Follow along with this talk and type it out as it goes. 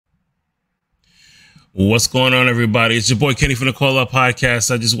What's going on, everybody? It's your boy Kenny from the Call Up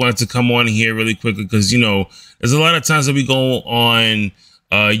Podcast. I just wanted to come on here really quickly because, you know, there's a lot of times that we go on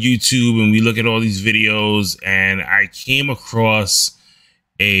YouTube and we look at all these videos, and I came across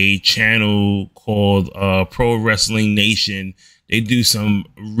a channel called Pro Wrestling Nation. They do some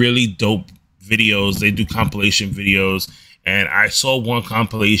really dope videos. They do compilation videos, and I saw one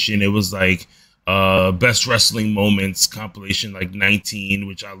compilation. It was like best wrestling moments compilation, like 19,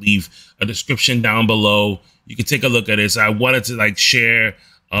 which I'll leave a description down below. You can take a look at it. So I wanted to like share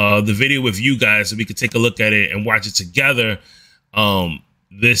the video with you guys so we could take a look at it and watch it together.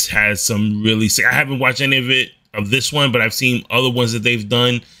 This has some really sick. I haven't watched any of this one, but I've seen other ones that they've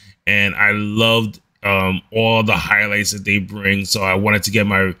done, and I loved all the highlights that they bring. So I wanted to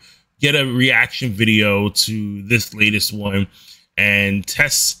get a reaction video to this latest one and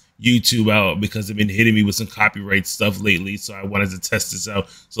test YouTube out because they've been hitting me with some copyright stuff lately. So I wanted to test this out.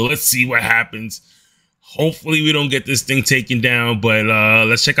 So let's see what happens. Hopefully we don't get this thing taken down, but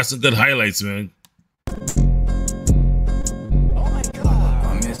let's check out some good highlights, man.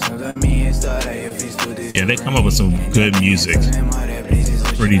 Yeah, they come up with some good music.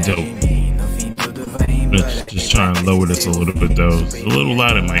 Pretty dope. Let's just try and lower this a little bit though. It's a little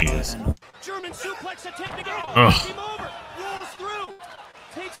loud in my ears. Oh.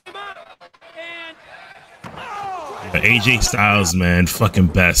 AJ Styles, man, fucking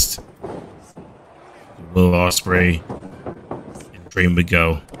best. Will Ospreay and Trey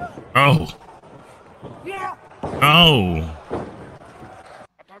Miguel. Oh. Oh.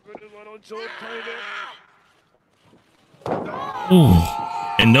 Ooh.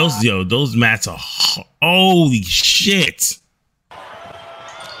 And those mats are holy shit.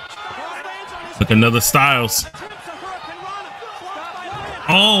 Look, another Styles.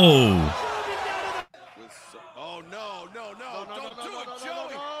 Oh.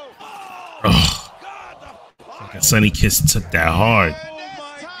 Oh, fucking Sonny Kiss took that hard.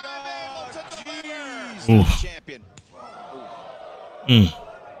 Ooh.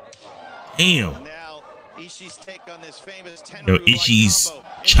 Damn. Yo, Ishii's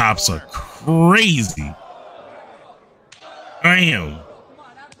chops are crazy. Damn.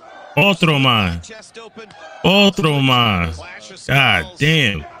 Otro man. Otro man. God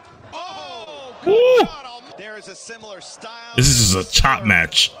damn. Woo. This is just a chop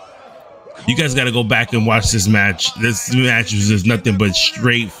match. You guys got to go back and watch this match. This match was just nothing but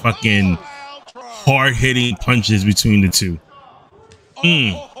straight fucking hard-hitting punches between the two.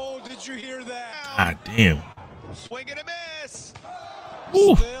 Did you hear that? God damn. Swing and a miss.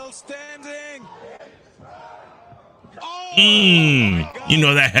 Ooh. Still standing. You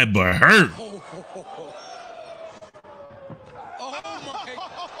know that headbutt hurt.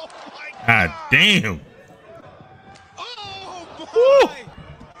 God damn.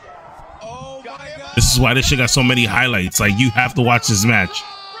 This is why this shit got so many highlights. Like, you have to watch this match.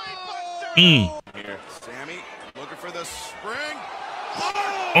 Sammy looking for the spring.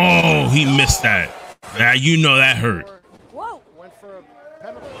 Oh, he missed that. Now you know that hurt.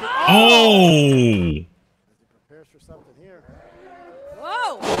 Oh.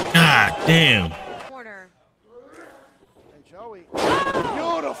 God damn.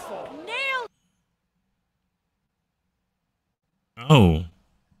 Beautiful. Nailed. Oh.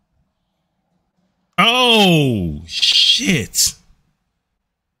 Oh shit.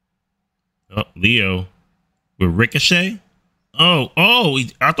 Oh, Leo with Ricochet. Oh,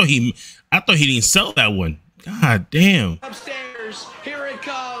 I thought he didn't sell that one. God damn. Upstairs, here it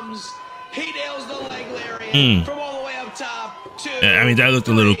comes. He nails the leg lariat from all the way up top. I mean, that looked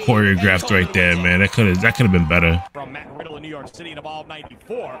a little choreographed right there, man. That could have been better. From Matt Riddle in New York City in Evolve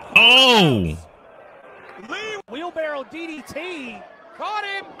 94. Oh. Wheelbarrow DDT. Caught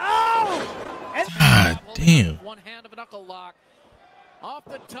him. Oh! And God damn. One hand of a knuckle lock. Off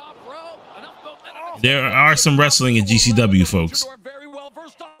the top rope. There are some wrestling in GCW, folks. Very well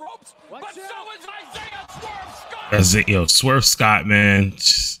versed on ropes, but so is Isaiah Swerve Scott. That's it, yo. Swerve Scott, man.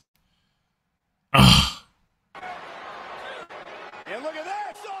 Oh. And look at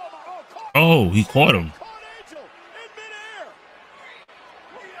that. Oh, he caught him.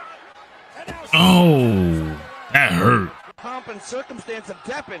 Oh, that hurt. Pomp and circumstance of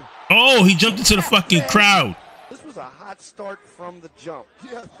Deppen. Oh, he jumped into the fucking crowd. This was a hot start from the jump.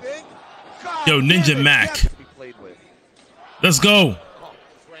 You think? God, yo, Ninja Mac. Let's go.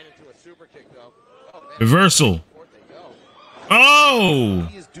 Reversal. Oh.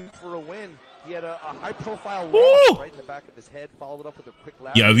 He is due for a win. He had a high-profile loss right in the back of his head, followed up with a quick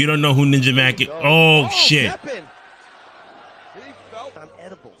lap. Yeah, if you don't know who Ninja Mac is, oh shit.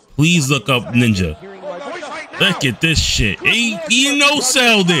 Please look up Ninja. Look at this shit. He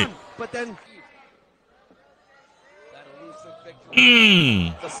no-selled it. But then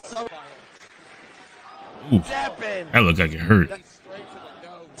Ooh, that looked like it hurt.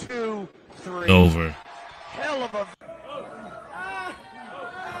 2, 3. Over. Hell of a.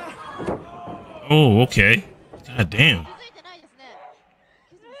 Oh, okay. God damn.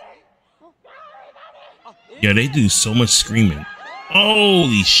 Yo, they do so much screaming.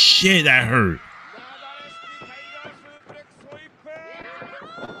 Holy shit, that hurt.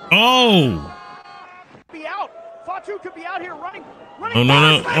 Oh. Be out. Fatu could be out here running. No, no,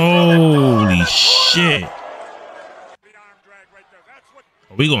 no. Holy shit. Are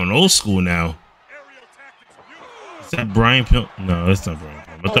we going old school now? Is that Brian Pillman? No, that's not Brian Pillman.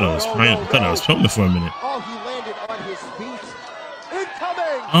 I thought it was Brian. I thought I was Pillman for a minute. Oh, he landed on his feet.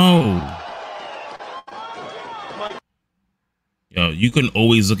 Incoming. Oh. Yo, you can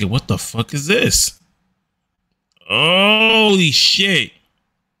always look at what the fuck is this? Holy shit.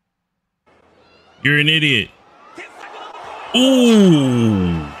 You're an idiot.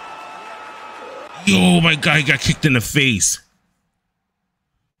 Ooh. Yo, my guy got kicked in the face.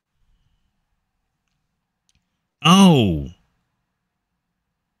 Oh.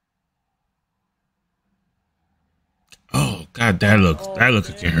 Oh, God, that looks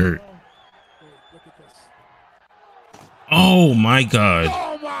like it hurt. Oh my God.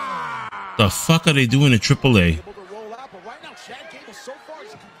 The fuck are they doing in AAA?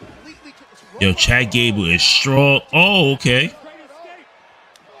 Yo, Chad Gable is strong. Oh, okay.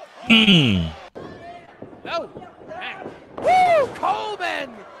 Woo!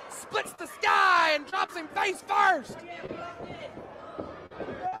 Coleman splits the sky and drops him face first.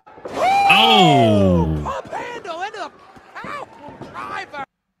 Oh. Pump handle into the powerful driver.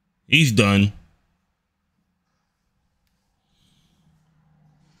 He's done.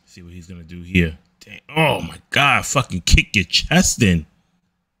 See what he's gonna do here. Dang. Oh my God! Fucking kick your chest in.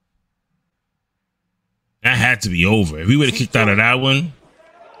 That had to be over. If we would have kicked out of that one.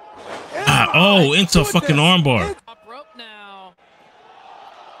 Oh, into a fucking armbar. Up rope now.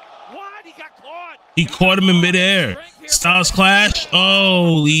 What? He got caught. He caught him in midair. Styles clash.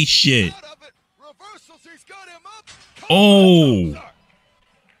 Holy shit. Oh.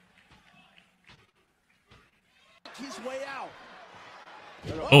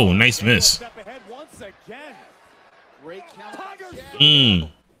 Oh, nice miss.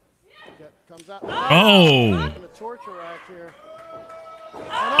 Oh.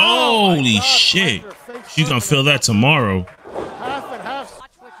 Holy shit. She's gonna feel that tomorrow.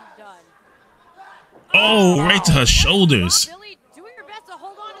 Oh, right to her shoulders.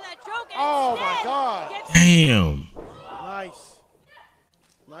 Oh my God. Damn.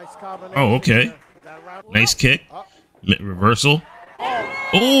 Nice combination. Oh, okay. Nice kick. Reversal.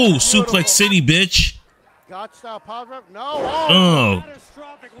 Oh, suplex city, bitch. God style power grab. No. Oh.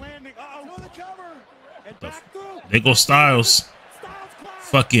 There go Styles.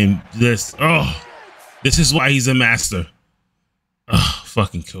 Fucking this. Oh, this is why he's a master. Oh,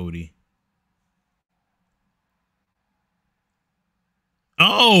 fucking Cody.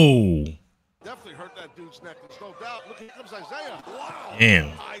 Oh. Definitely hurt that dude's neck and stroked out. Look, here comes Isaiah. Wow.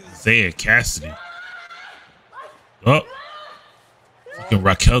 Damn. Isaiah Cassidy. Oh. Fucking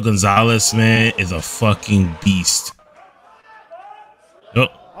Raquel Gonzalez, man, is a fucking beast. Oh.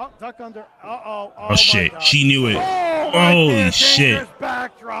 Duck under. Oh shit. She knew it. Holy shit.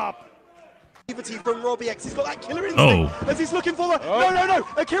 Backdrop. From Robbie X. He's got that killer instinct. Oh. As he's looking for the. No.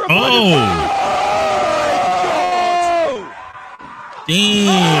 Akira. Oh.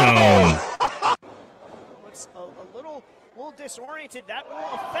 Damn. Looks a little disoriented. That will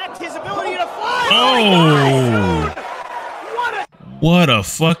affect his ability to fly. Oh. What a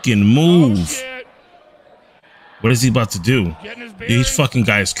fucking move. What is he about to do? These fucking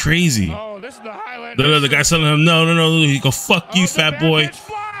guys crazy. Oh, this is the highlight. The guy's telling him, no. He go, fuck you, fat boy.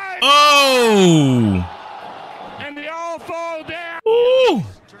 Oh. And they all fall down. Ooh.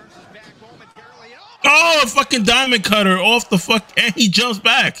 Oh, a fucking diamond cutter off the fuck, and he jumps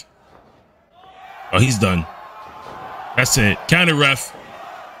back. Oh, he's done. That's it. Count it, ref.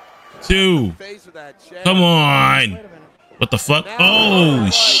 2. Come on. What the fuck? Oh,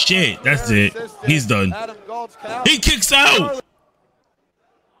 shit. That's it. He's done. He kicks out.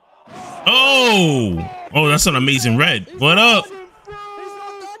 Oh. Oh, that's an amazing red. What up?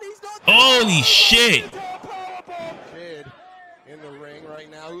 Holy shit. In the ring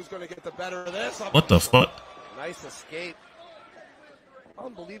right now. Who's going to get the better of this? What the fuck? Nice escape.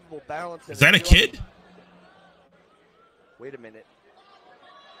 Unbelievable balance. Is that a kid? Wait a minute.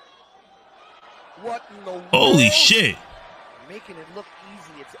 What in the world? Holy shit. Making it look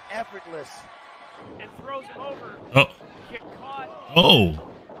easy. It's effortless. And throws him over. Oh. Get caught. Oh.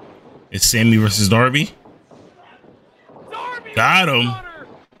 It's Sammy versus Darby. Darby Got him.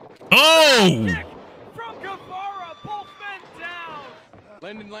 Oh! From Guevara, both men down.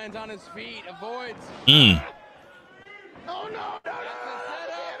 Lyndon lands on his feet, avoids. Mm.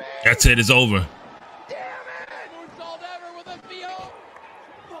 That's it. It's over. Moonsault ever with a VO.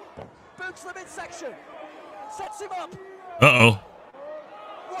 Boots the midsection. Sets him up. Uh-oh.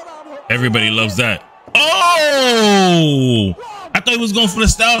 One arm hook. Everybody loves that. Oh! I thought he was going for the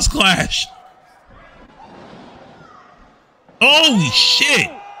Styles Clash. Holy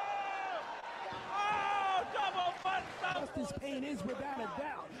shit! Austin's Pain is without a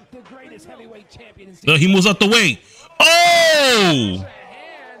doubt the greatest heavyweight champion in Look, he moves out the way. Oh!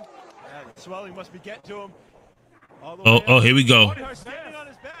 The swelling must be getting to him. Oh, here we go. Standing on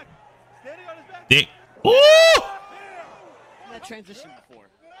his back. Standing on his back. Dick. Ooh! That transition before.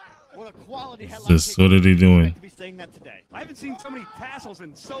 What a quality headlock. This, what are they doing? To be saying that today. I haven't seen so many tassels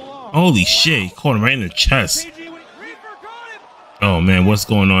in so long. Holy shit. He caught him right in the chest. KG, Reaper got him. Oh, man. What's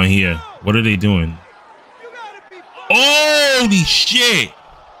going on here? What are they doing? You gotta be Holy shit.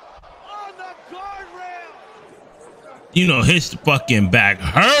 on the guardrail. You know, his fucking back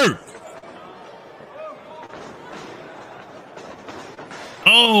hurt.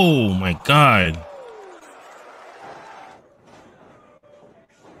 Oh, my God.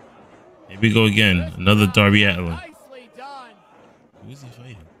 Here we go again. Another Darby Allin. Nicely done. Who's he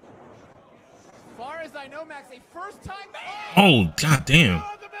fighting? As far as I know, Max, a first-time man. Oh, goddamn.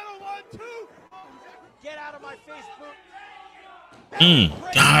 On the middle, 1, 2. Get out of my face, Boot.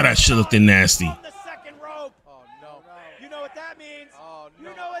 God, that shit looked nasty. On the second rope. Oh no. You know what that means. Oh no.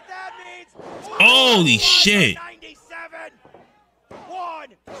 You know what that means. Holy shit. 97. 1.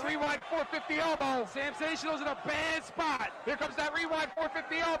 Rewind 450 elbow. Sensational's in a bad spot. Here comes that rewind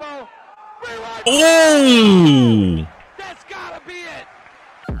 450 elbow. Rewind. Oh! That's gotta be it.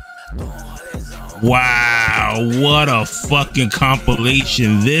 Wow, what a fucking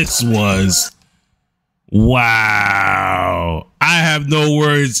compilation this was. Wow. I have no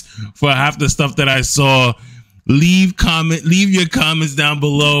words for half the stuff that I saw. Leave your comments down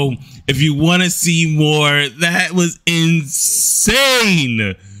below if you want to see more. That was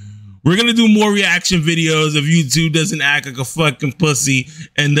insane. We're gonna do more reaction videos if YouTube doesn't act like a fucking pussy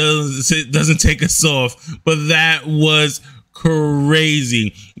and doesn't take us off. But that was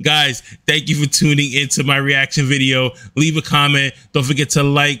crazy. Guys, thank you for tuning into my reaction video. Leave a comment. Don't forget to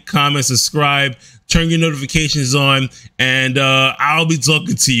like, comment, subscribe, turn your notifications on, and I'll be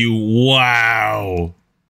talking to you. Wow.